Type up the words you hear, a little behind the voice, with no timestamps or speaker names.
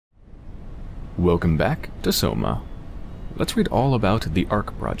Welcome back to Soma. Let's read all about the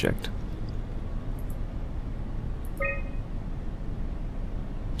ARK Project.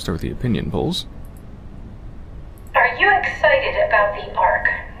 Start with the opinion polls. Are you excited about the ARK?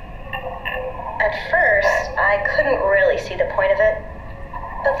 At first, I couldn't really see the point of it.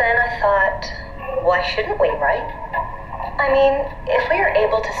 But then I thought, why shouldn't we, right? I mean, if we are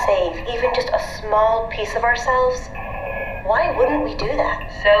able to save even just a small piece of ourselves, why wouldn't we do that?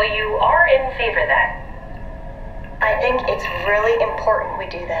 So you are in favor then? I think it's really important we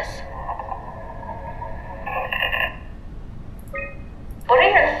do this. What are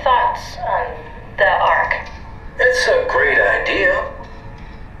your thoughts on the ARK? It's a great idea.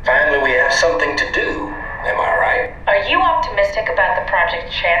 Finally, we have something to do. Am I right? Are you optimistic about the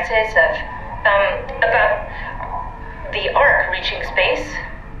project's chances of, about the ARK reaching space?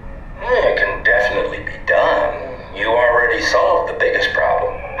 It can definitely be done. You already solved the biggest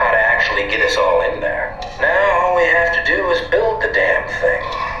problem, how to actually get us all in there. Now all we have to do is build the damn thing,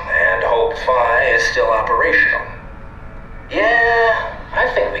 and hope Phi is still operational. Yeah,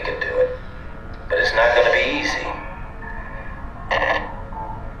 I think we can do it, but it's not going to be easy.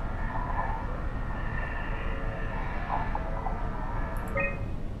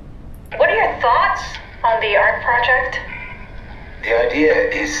 What are your thoughts on the ARK Project? The idea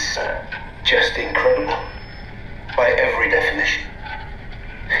is just incredible, by every definition.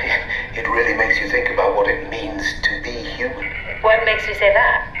 It really makes you think about what it means to be human. What makes you say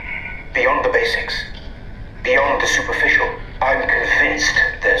that? Beyond the basics, beyond the superficial, I'm convinced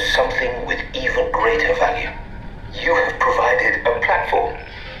there's something with even greater value. You have provided a platform,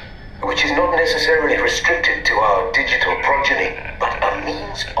 which is not necessarily restricted to our digital progeny, but a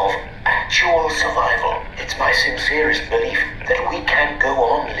means of actual survival. It's my sincerest belief that we can go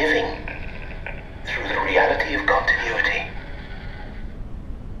on living through the reality of continuity.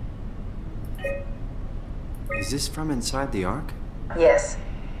 Is this from inside the ARK? Yes.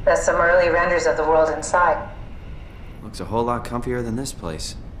 That's some early renders of the world inside. Looks a whole lot comfier than this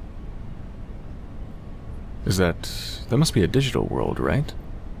place. That must be a digital world, right?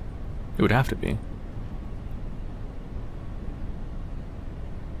 It would have to be.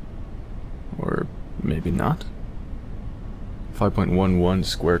 Or maybe not? 5.11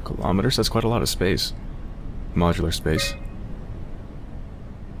 square kilometers, that's quite a lot of space. Modular space.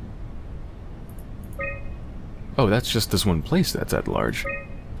 Oh, that's just this one place that's at large.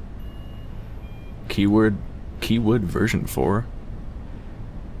 Keywood version 4.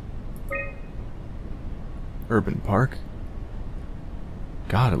 Urban Park.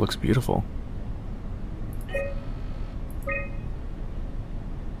 God, it looks beautiful.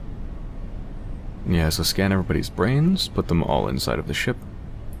 Yeah, so scan everybody's brains, put them all inside of the ship.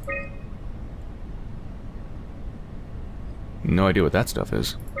 No idea what that stuff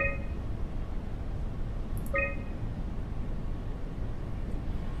is.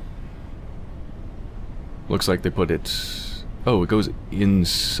 Looks like they put it... Oh, it goes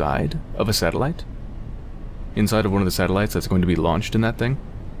inside of a satellite? Inside of one of the satellites that's going to be launched in that thing?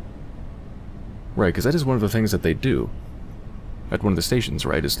 Right, because that is one of the things that they do. At one of the stations,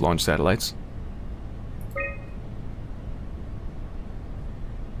 right, is launch satellites.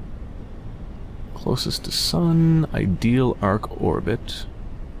 Closest to Sun, ideal ARK orbit.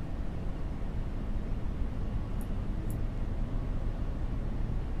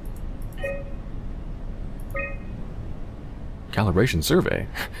 Calibration survey.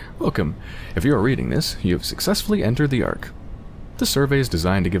 Welcome. If you are reading this, you have successfully entered the ARK. The survey is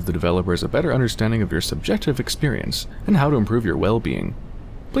designed to give the developers a better understanding of your subjective experience and how to improve your well-being.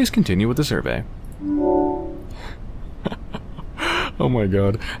 Please continue with the survey. Oh my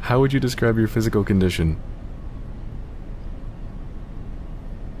god, how would you describe your physical condition?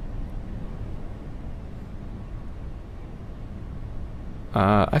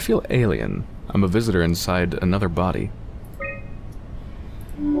 I feel alien. I'm a visitor inside another body.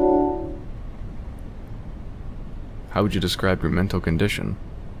 How would you describe your mental condition?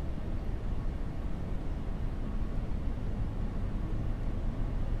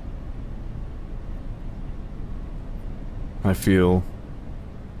 I feel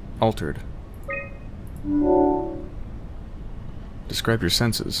altered. Describe your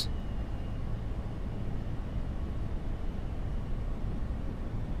senses.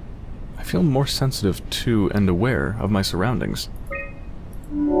 I feel more sensitive to and aware of my surroundings.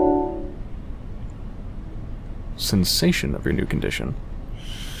 Sensation of your new condition.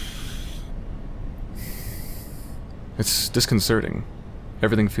 It's disconcerting.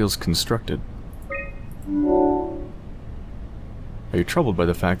 Everything feels constructed. Are you troubled by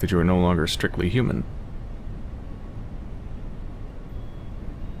the fact that you are no longer strictly human?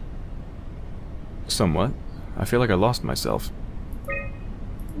 Somewhat. I feel like I lost myself.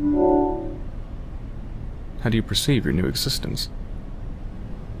 How do you perceive your new existence?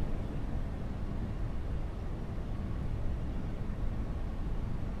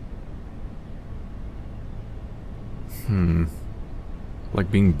 Like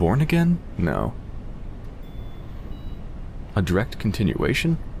being born again? No. A direct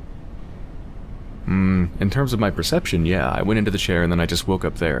continuation? In terms of my perception, yeah. I went into the chair and then I just woke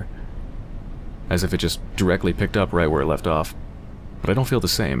up there. As if it just directly picked up right where it left off. But I don't feel the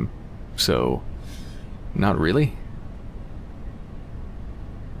same. So, not really.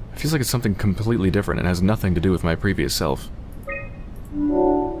 It feels like it's something completely different and has nothing to do with my previous self.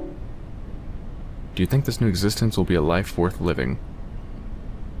 Do you think this new existence will be a life worth living?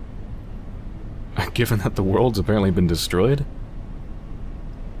 Given that the world's apparently been destroyed?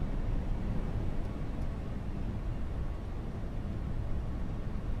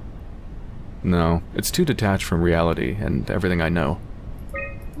 No, it's too detached from reality and everything I know.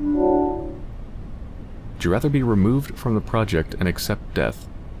 Would you rather be removed from the project and accept death?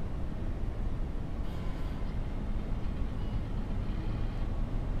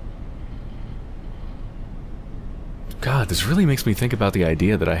 God, this really makes me think about the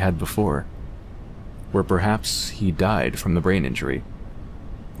idea that I had before. Where perhaps he died from the brain injury.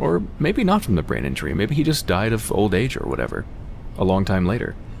 Or maybe not from the brain injury, maybe he just died of old age or whatever, a long time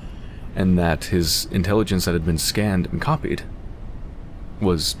later. And that his intelligence that had been scanned and copied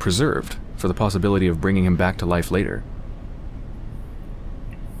was preserved for the possibility of bringing him back to life later.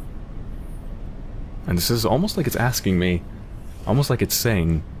 And this is almost like it's asking me, almost like it's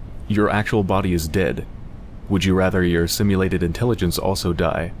saying, your actual body is dead. Would you rather your simulated intelligence also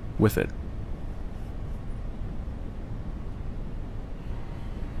die with it?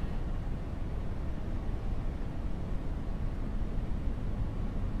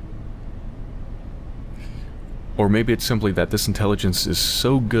 Or maybe it's simply that this intelligence is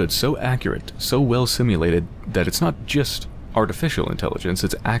so good, so accurate, so well simulated, that it's not just artificial intelligence,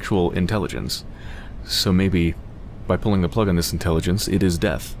 it's actual intelligence. So maybe, by pulling the plug on this intelligence, it is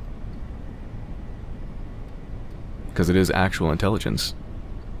death. Because it is actual intelligence.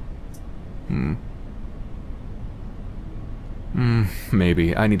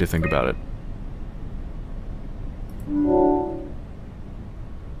 Maybe. I need to think about it.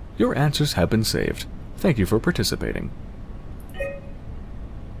 Your answers have been saved. Thank you for participating.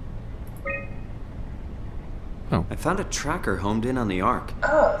 Oh. I found a tracker homed in on the ARK.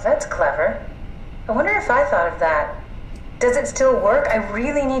 Oh, that's clever. I wonder if I thought of that. Does it still work? I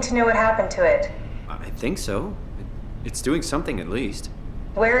really need to know what happened to it. I think so. It's doing something at least.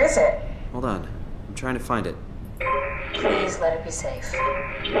 Where is it? Hold on. I'm trying to find it. Please let it be safe.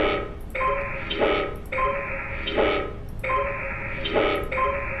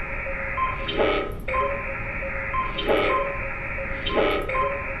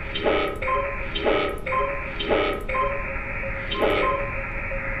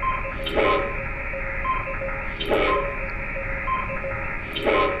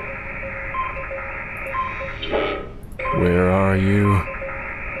 Where are you?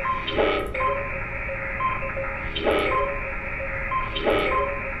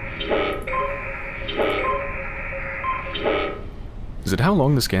 Is it how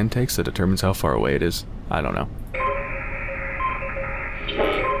long the scan takes that determines how far away it is? I don't know.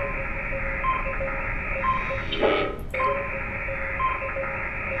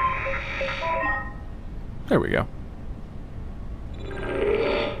 There we go.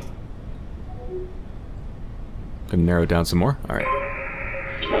 Gonna narrow it down some more? Alright.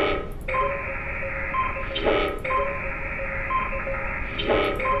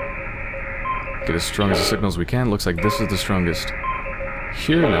 Get as strong as the signal as we can. Looks like this is the strongest.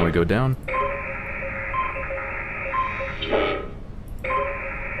 Here, now we go down.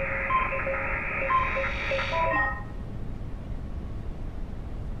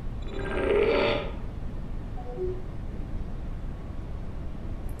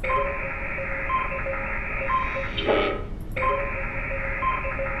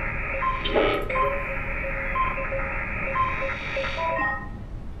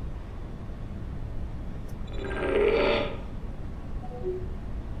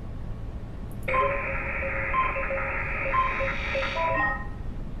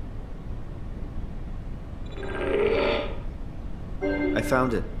 I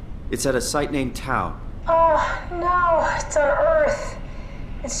found it. It's at a site named Tau. Oh, no, it's on Earth.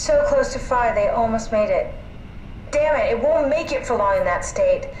 It's so close to Phi, they almost made it. Damn it, it won't make it for long in that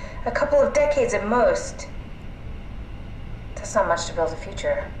state. A couple of decades at most. That's not much to build a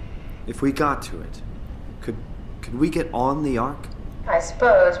future. If we got to it, could we get on the ARK? I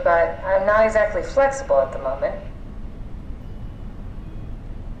suppose, but I'm not exactly flexible at the moment.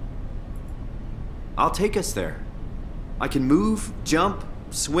 I'll take us there. I can move, jump,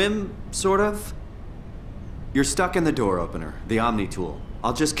 swim, sort of. You're stuck in the door opener, the Omni tool.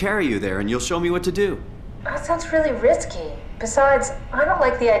 I'll just carry you there and you'll show me what to do. That sounds really risky. Besides, I don't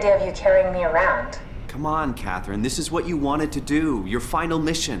like the idea of you carrying me around. Come on, Catherine. This is what you wanted to do. Your final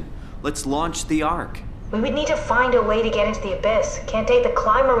mission. Let's launch the ARK. We would need to find a way to get into the Abyss. Can't take the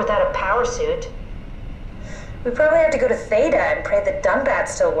climber without a power suit. We probably have to go to Theta and pray the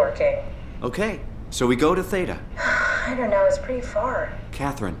Dunbat's still working. Okay, so we go to Theta. I don't know, it's pretty far.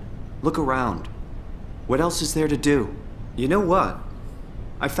 Catherine, look around. What else is there to do? You know what?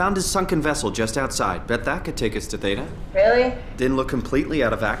 I found a sunken vessel just outside. Bet that could take us to Theta. Really? Didn't look completely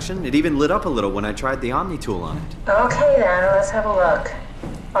out of action. It even lit up a little when I tried the Omni tool on it. Okay then, let's have a look.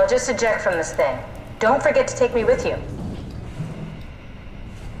 I'll just eject from this thing. Don't forget to take me with you.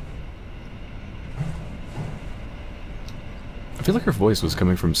 I feel like her voice was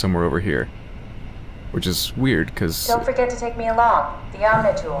coming from somewhere over here. Which is weird, because... Don't forget to take me along. The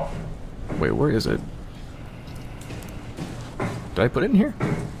Omni tool. Wait, where is it? Did I put it in here?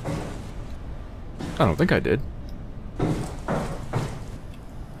 I don't think I did.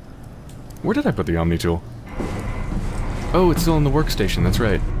 Where did I put the Omni tool? Oh, it's still in the workstation, that's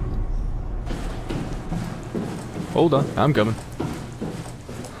right. Hold on, I'm coming.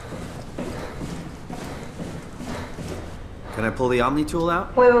 Can I pull the Omni tool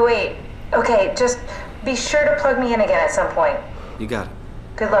out? Wait. Okay, just be sure to plug me in again at some point. You got it.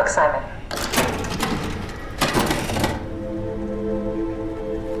 Good luck, Simon.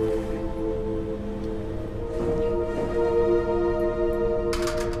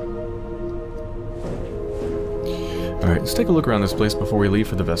 Alright, let's take a look around this place before we leave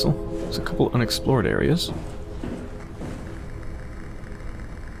for the vessel. There's a couple unexplored areas.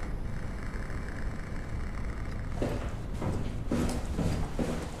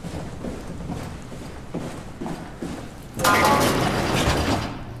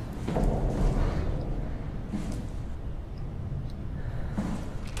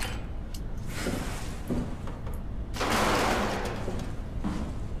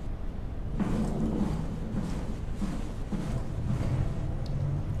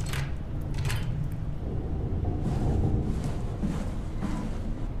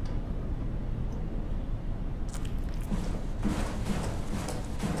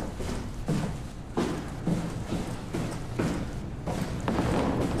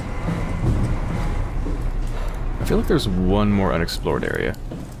 I feel like there's one more unexplored area.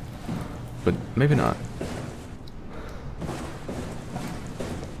 But maybe not.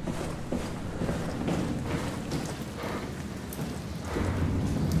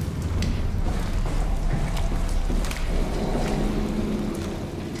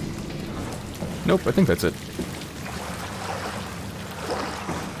 Nope, I think that's it.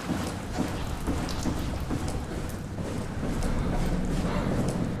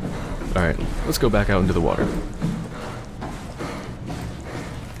 Alright, let's go back out into the water.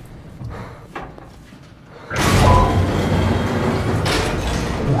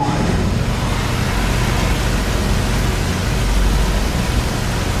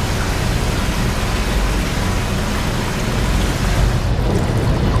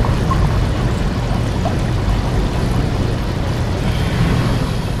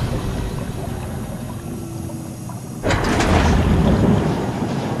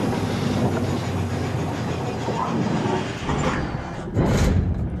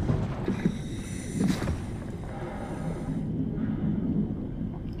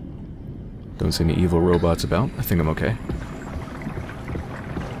 Don't see any evil robots about. I think I'm okay.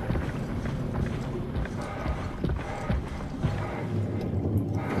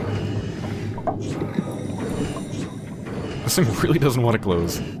 This thing really doesn't want to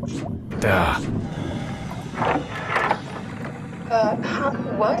close. Duh.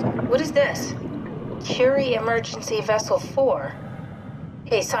 What? What is this? Curie Emergency Vessel 4.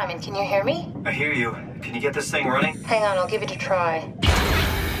 Hey, Simon, can you hear me? I hear you. Can you get this thing running? Hang on, I'll give it a try.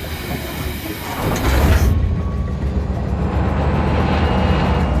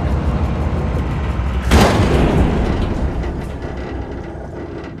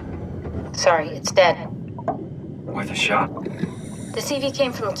 Sorry, it's dead. Worth a shot? The CV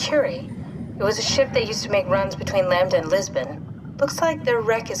came from Curie. It was a ship that used to make runs between Lambda and Lisbon. Looks like their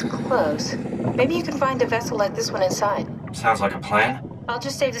wreck is close. Maybe you can find a vessel like this one inside. Sounds like a plan. I'll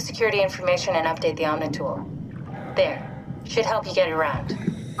just save the security information and update the Omni tool. There. Should help you get around.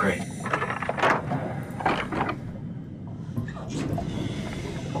 Great.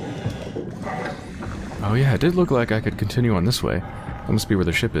 Oh yeah, it did look like I could continue on this way. That must be where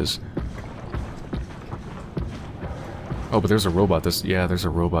the ship is. Oh, but there's a robot. Yeah, there's a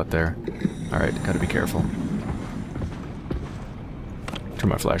robot there. Alright, gotta be careful. Turn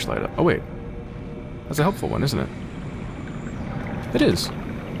my flashlight up. Oh, wait. That's a helpful one, isn't it? It is.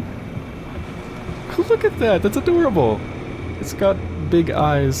 Look at that! That's adorable! It's got big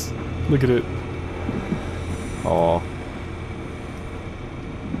eyes. Look at it. Aww.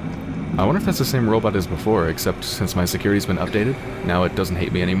 I wonder if that's the same robot as before, except since my security's been updated, now it doesn't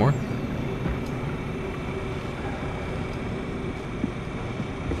hate me anymore.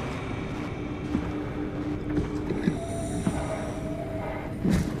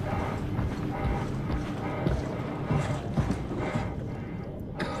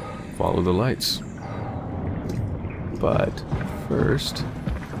 Follow the lights. But first,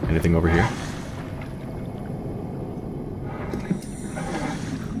 anything over here?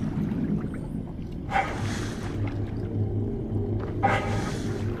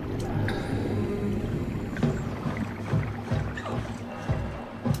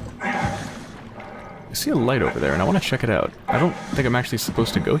 I see a light over there, and I want to check it out. I don't think I'm actually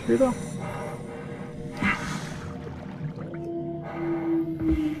supposed to go here, though.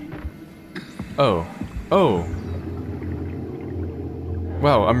 Oh. Oh!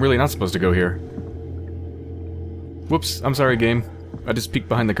 Wow, I'm really not supposed to go here. Whoops, I'm sorry, game. I just peeked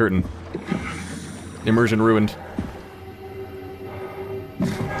behind the curtain. Immersion ruined.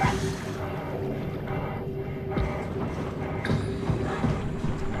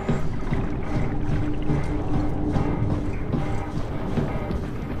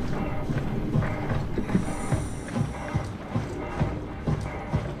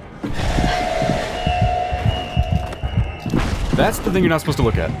 That's the thing you're not supposed to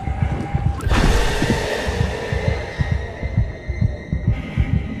look at.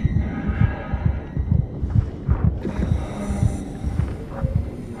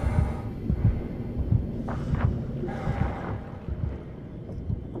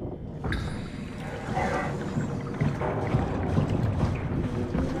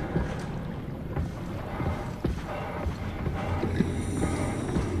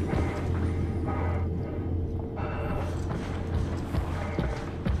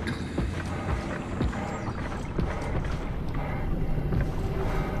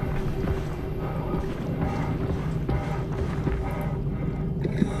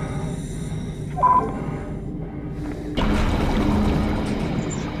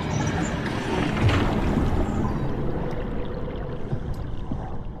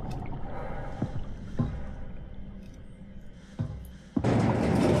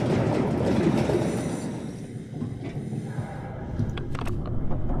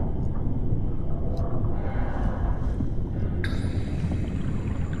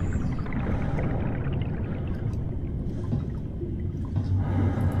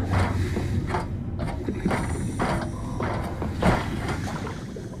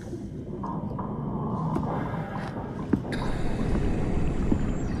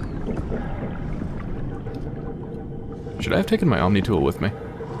 Should I have taken my Omni tool with me?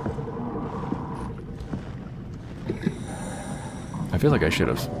 I feel like I should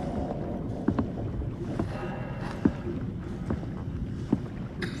have.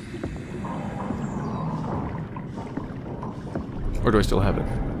 Or do I still have it?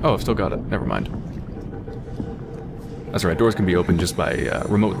 Oh, I've still got it. Never mind. That's right, doors can be opened just by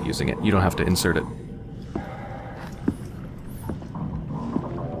remotely using it. You don't have to insert it.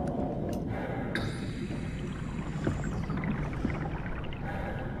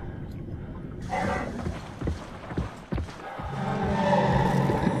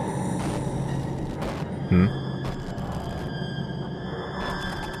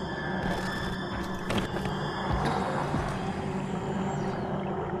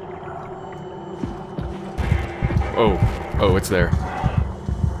 Oh, it's there.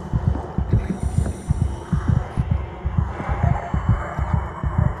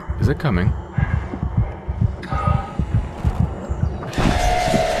 Is it coming?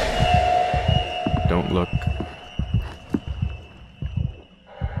 Don't look.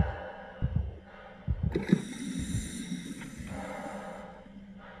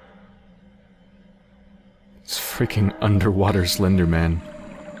 It's freaking underwater Slender Man.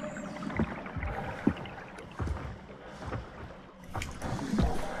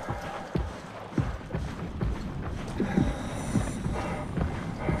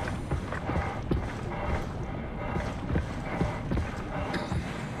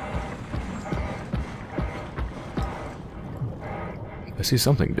 I see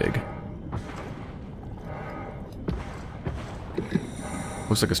something big.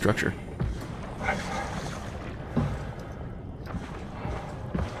 Looks like a structure.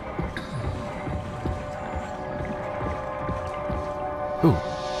 Ooh,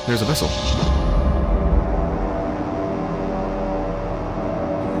 there's a vessel.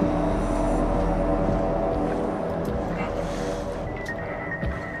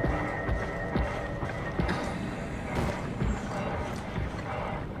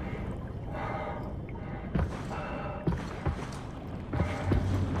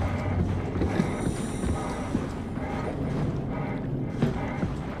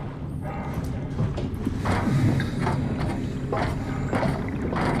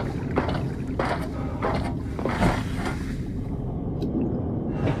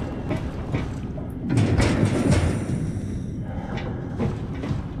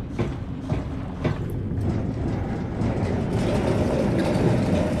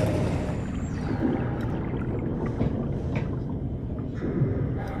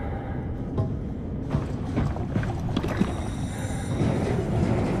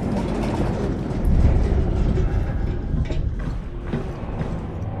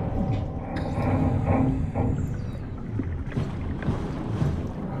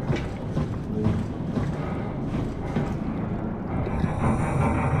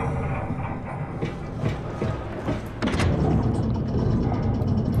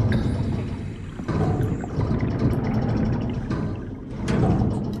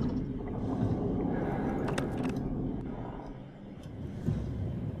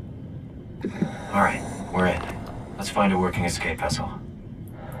 Alright, we're in. Let's find a working escape vessel.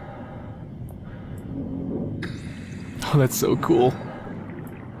 Oh, that's so cool.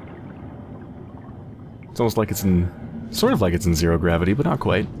 It's almost like it's in... sort of like it's in zero gravity, but not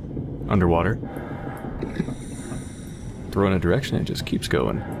quite. Underwater. Throw in a direction, it just keeps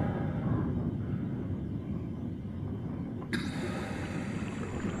going.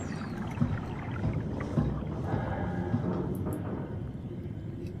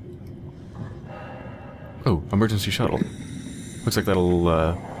 Oh, emergency shuttle. Looks like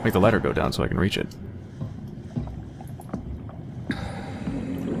that'll make the ladder go down so I can reach it.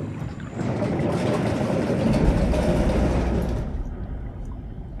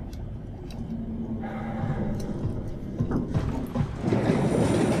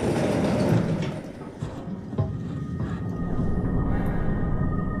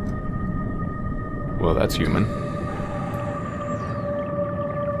 Well, that's human.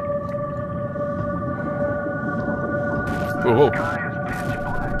 Whoa, whoa.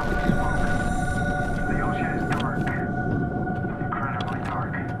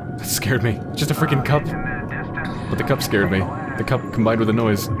 That scared me. Just a freaking cup. But the cup scared me. The cup combined with the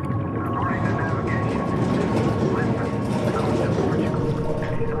noise.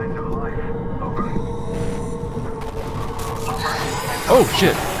 Oh,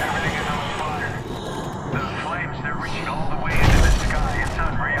 shit.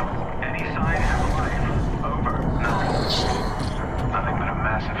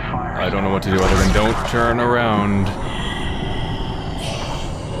 I don't know what to do other than don't turn around.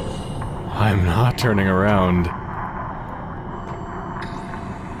 I'm not turning around.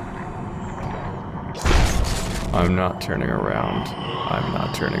 I'm not turning around. I'm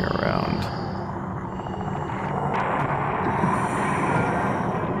not turning around.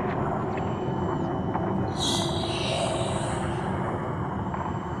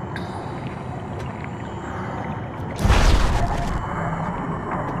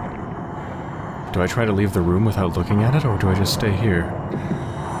 Do I try to leave the room without looking at it, or do I just stay here?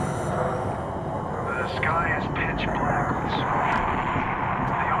 The sky is pitch black.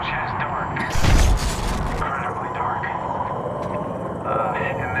 The ocean is dark. Incredibly dark.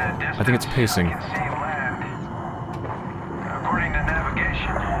 In the distance, I think it's pacing. I can see land. According to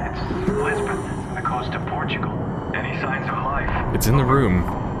navigation, it's Lisbon, the coast of Portugal. Any signs of life? It's in the room.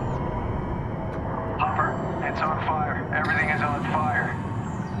 Hopper, it's on fire. Everything is on fire.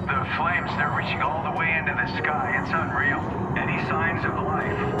 The flames, they're reaching all the way into the sky. It's unreal. Any signs of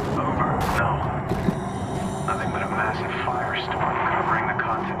life? Over. No. Nothing but a massive firestorm covering the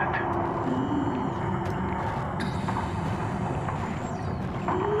continent.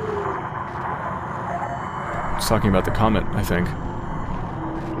 It's talking about the comet, I think.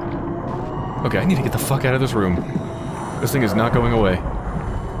 Okay, I need to get the fuck out of this room. This thing is not going away.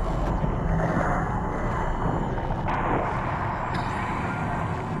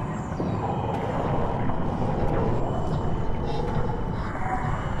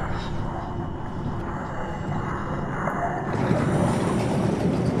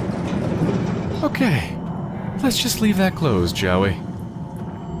 Okay, let's just leave that closed, shall we? In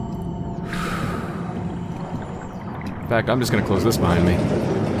fact, I'm just gonna close this behind me,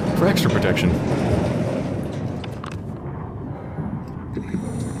 for extra protection.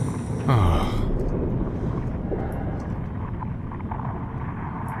 Oh.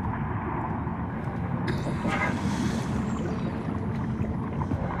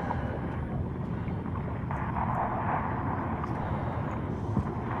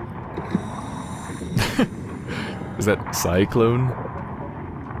 Is that Cyclone?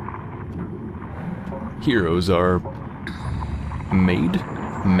 Heroes are... made?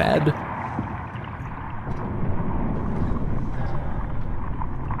 Mad?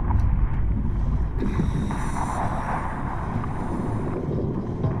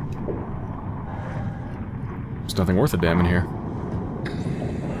 There's nothing worth a damn in here.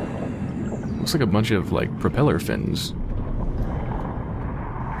 Looks like a bunch of, like, propeller fins.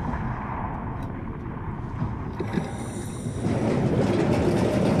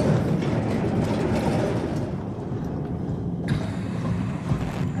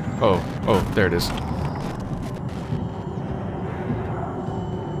 Oh, there it is.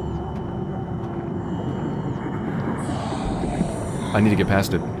 I need to get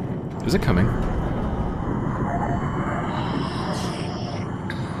past it. Is it coming?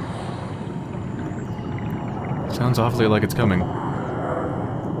 Sounds awfully like it's coming.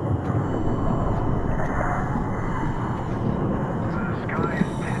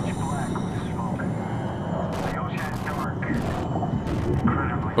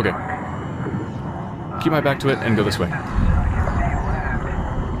 Okay. Keep my back to it and go this way.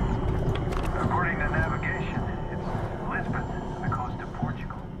 According to navigation, it's Lisbon, the coast of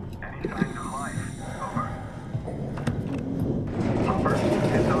Portugal. Any signs of life? Over. Hopper,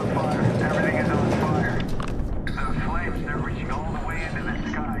 it's on fire. Everything is on fire. The flames, they're reaching all the way into the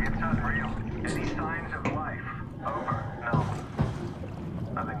sky. It's unreal. Any signs of life? Over. No.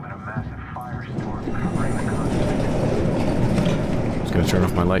 Nothing but a massive firestorm covering the continent. Just gonna turn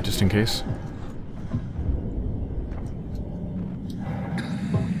off my light just in case.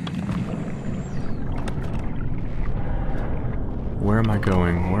 Where am I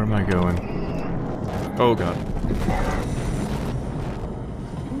going? Where am I going? Oh god.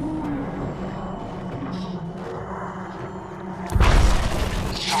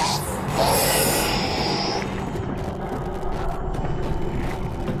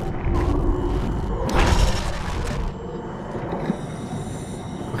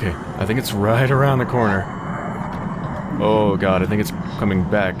 Okay, I think it's right around the corner. Oh god, I think it's coming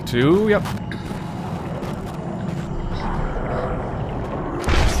back too. Yep.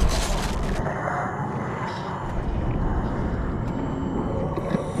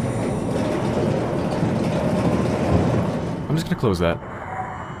 I'm just gonna close that.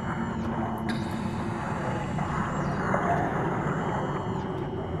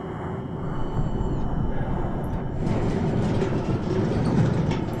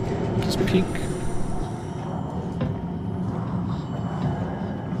 Just peek.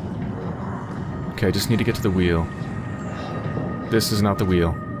 Okay, I just need to get to the wheel. This is not the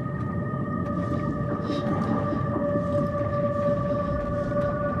wheel.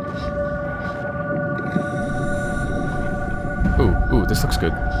 Ooh, this looks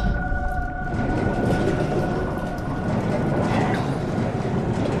good.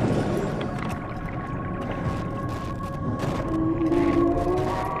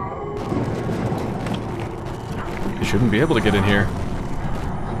 You shouldn't be able to get in here.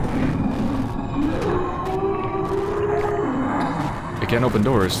 It can't open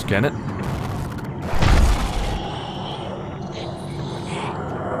doors, can it?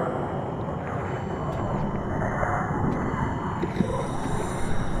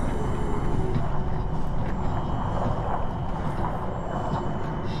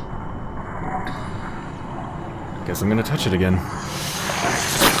 Guess I'm gonna touch it again.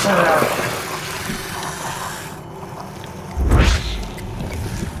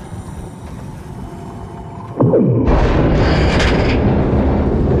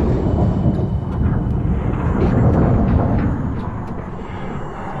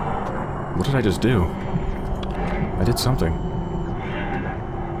 What did I just do? I did something.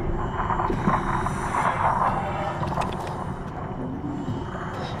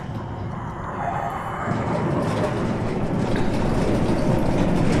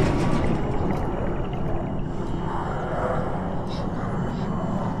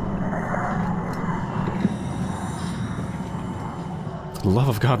 For the love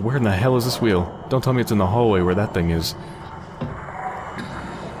of God, where in the hell is this wheel? Don't tell me it's in the hallway where that thing is.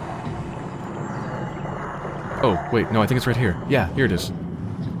 Oh, wait, no, I think it's right here. Yeah, here it is.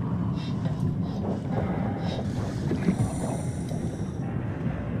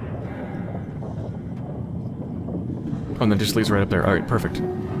 Oh, and then just leads right up there. Alright, perfect.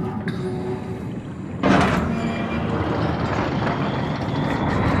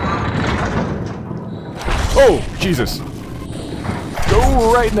 Oh, Jesus!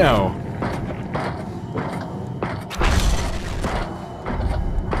 Go right now!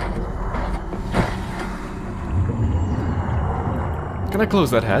 Can I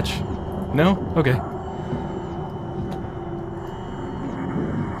close that hatch? No? Okay.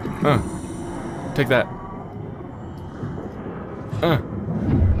 Take that.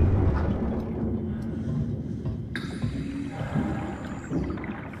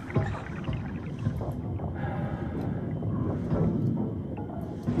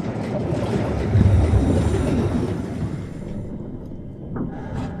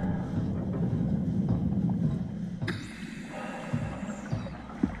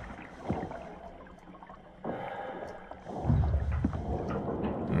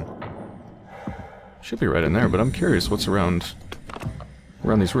 Should be right in there, but I'm curious what's around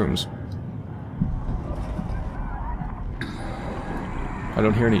these rooms. I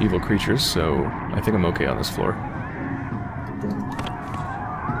don't hear any evil creatures, so I think I'm okay on this floor.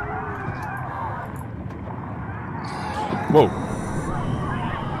 Whoa.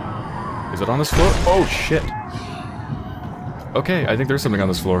 Is it on this floor? Oh, shit. Okay, I think there's something on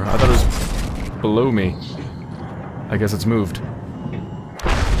this floor. I thought it was below me. I guess it's moved.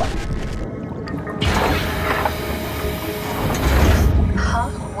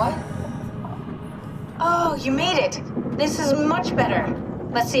 You made it! This is much better.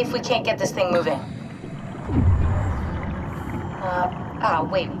 Let's see if we can't get this thing moving.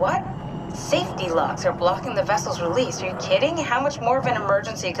 Wait, what? Safety locks are blocking the vessel's release. Are you kidding? How much more of an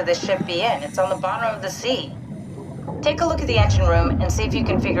emergency could this ship be in? It's on the bottom of the sea. Take a look at the engine room and see if you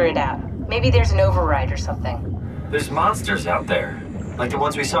can figure it out. Maybe there's an override or something. There's monsters out there, like the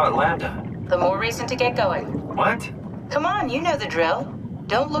ones we saw at Lambda. The more reason to get going. What? Come on, you know the drill.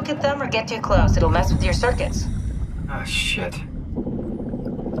 Don't look at them or get too close. It'll mess with your circuits. Ah, shit.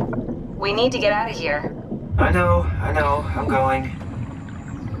 We need to get out of here. I know. I'm going.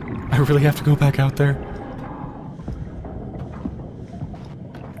 I really have to go back out there?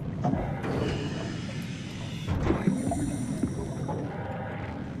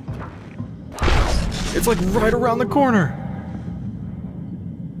 It's like right around the corner!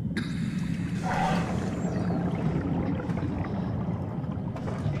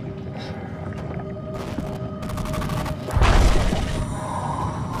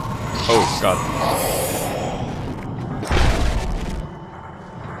 Oh, God.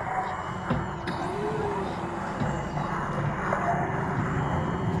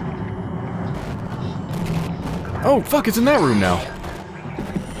 Oh, fuck, it's in that room now.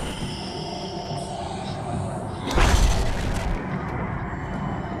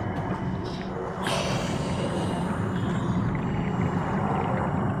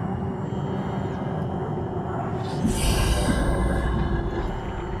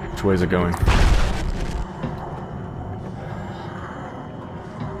 Which way is it going?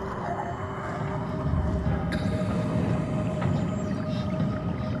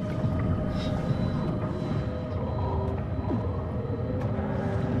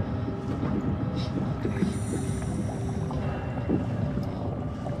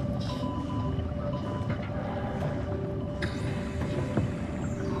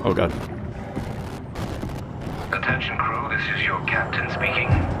 Oh, God. Attention crew, this is your captain speaking.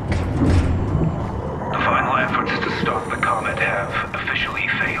 The final efforts to stop the comet have officially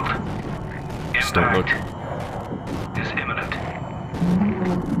failed. Impact is imminent.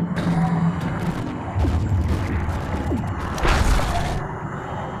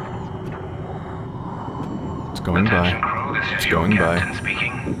 It's going Attention by. crew, this is It's your going captain by.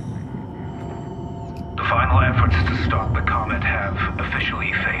 speaking. The final efforts to stop the comet have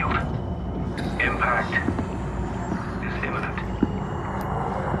officially failed. Impact is imminent.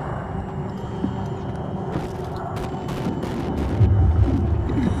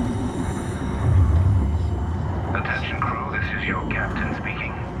 Attention crew, this is your captain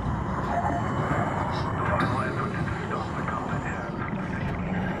speaking. The final efforts to stop the comet have officially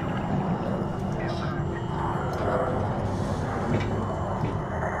failed. Impact.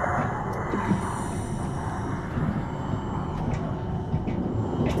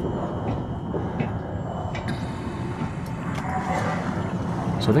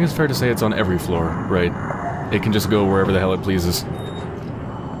 So I think it's fair to say it's on every floor, right? It can just go wherever the hell it pleases.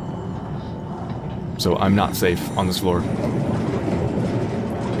 So I'm not safe on this floor.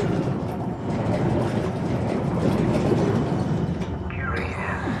 Curie is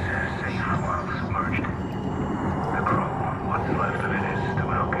safe while submerged. The crew, what's left of it, is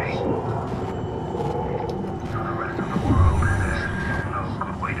doing okay. For the rest of the world, there's no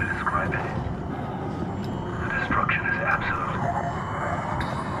good way to describe it. The destruction is absolute.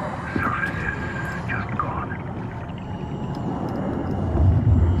 The surface is just gone.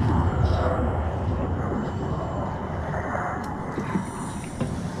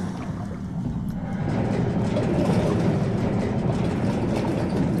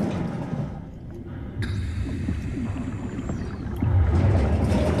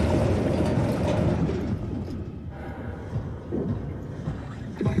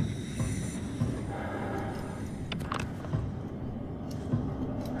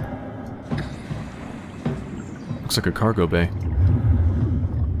 Looks like a cargo bay.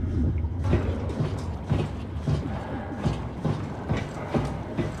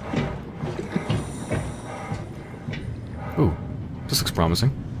 Ooh, this looks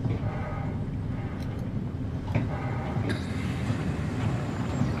promising.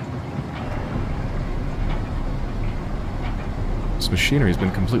 This machinery's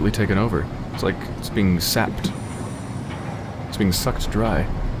been completely taken over. It's like it's being sapped. It's being sucked dry.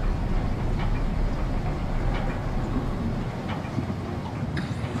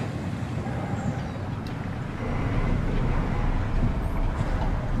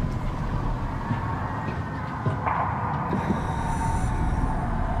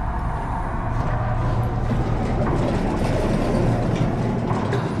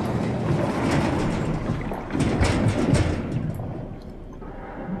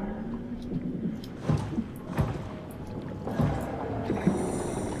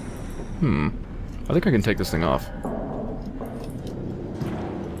 I think I can take this thing off.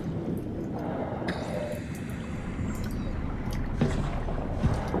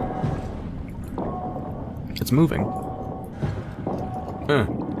 It's moving.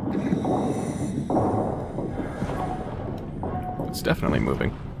 It's definitely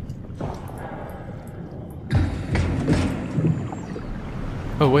moving.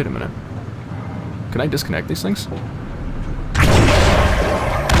 Oh, wait a minute. Can I disconnect these things?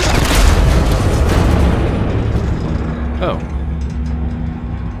 Oh.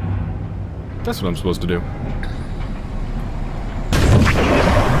 That's what I'm supposed to do.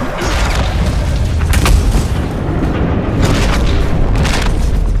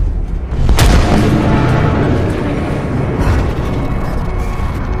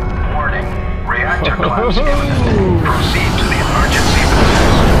 Warning. Reactor collapse imminent. Proceed to the emergency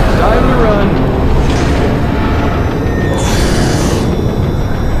business. Time to run.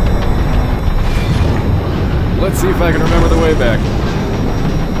 Let's see if I can remember the way back.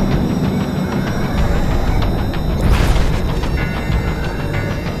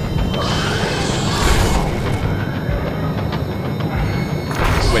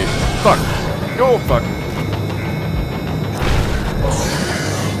 Wait, fuck. Oh, fuck.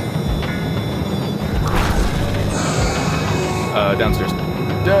 Downstairs.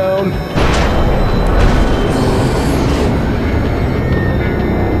 Down.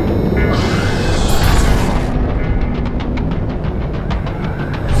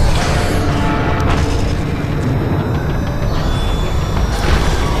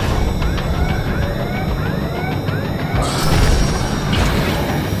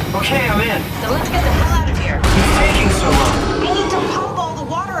 Okay, I'm in. So let's get the hell out of here. It's taking so long. We need to pump all the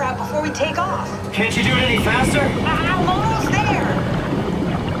water out before we take off. Can't you do it any faster? I'm almost there.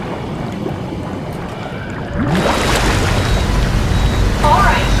 All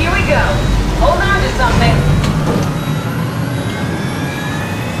right, here we go. Hold on to something.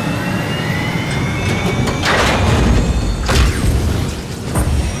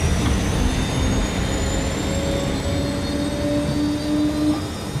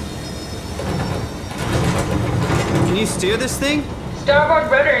 Can you steer this thing? Starboard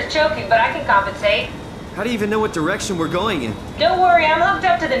rudder is choking, but I can compensate. How do you even know what direction we're going in? Don't worry, I'm hooked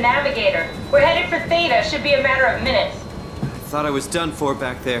up to the navigator. We're headed for Theta, should be a matter of minutes. I thought I was done for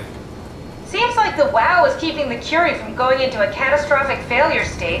back there. Seems like the WOW is keeping the Curie from going into a catastrophic failure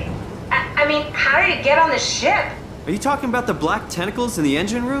state. I mean, how did it get on the ship? Are you talking about the black tentacles in the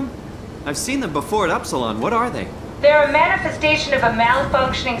engine room? I've seen them before at Upsilon. What are they? They're a manifestation of a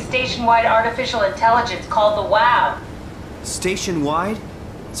malfunctioning station-wide artificial intelligence called the WOW. Station-wide?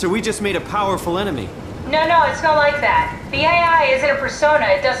 So we just made a powerful enemy. No, it's not like that. The AI isn't a persona.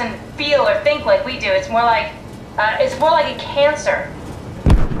 It doesn't feel or think like we do. It's more like a cancer.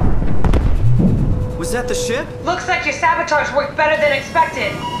 Was that the ship? Looks like your sabotage worked better than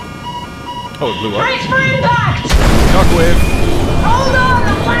expected. Oh, it blew up. Brace for impact! Shockwave. Hold on,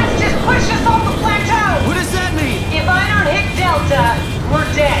 the blast just pushed us off the plateau! What does that mean? If I don't hit Delta, we're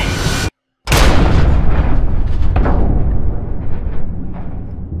dead.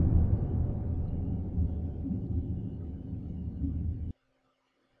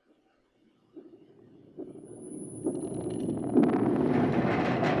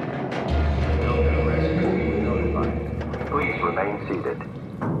 Please remain seated.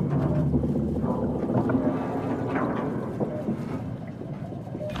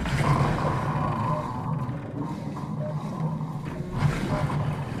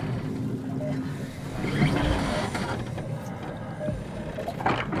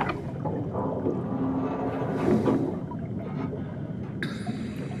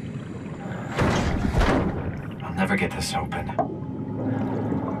 I'll never get this open.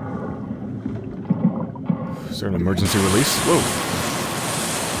 there an emergency release? Whoa.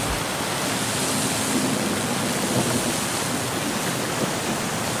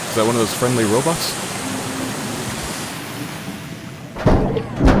 Is that one of those friendly robots?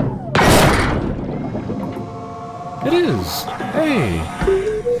 It is! Hey!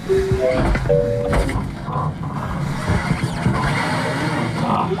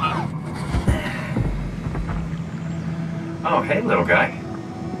 Oh, hey, little guy.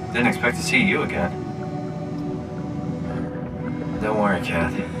 Didn't expect to see you again. Don't worry,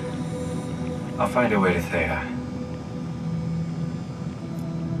 Kath. I'll find a way to Thea.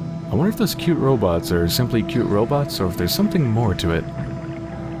 I wonder if those cute robots are simply cute robots, or if there's something more to it.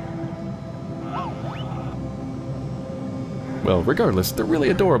 Well, regardless, they're really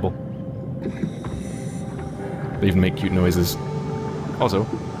adorable. They even make cute noises. Also,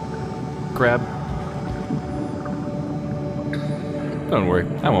 crab. Don't worry,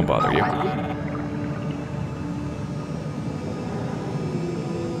 I won't bother you.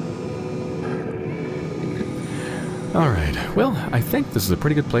 Alright, well, I think this is a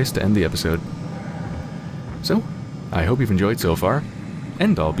pretty good place to end the episode. So, I hope you've enjoyed so far,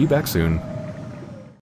 and I'll be back soon.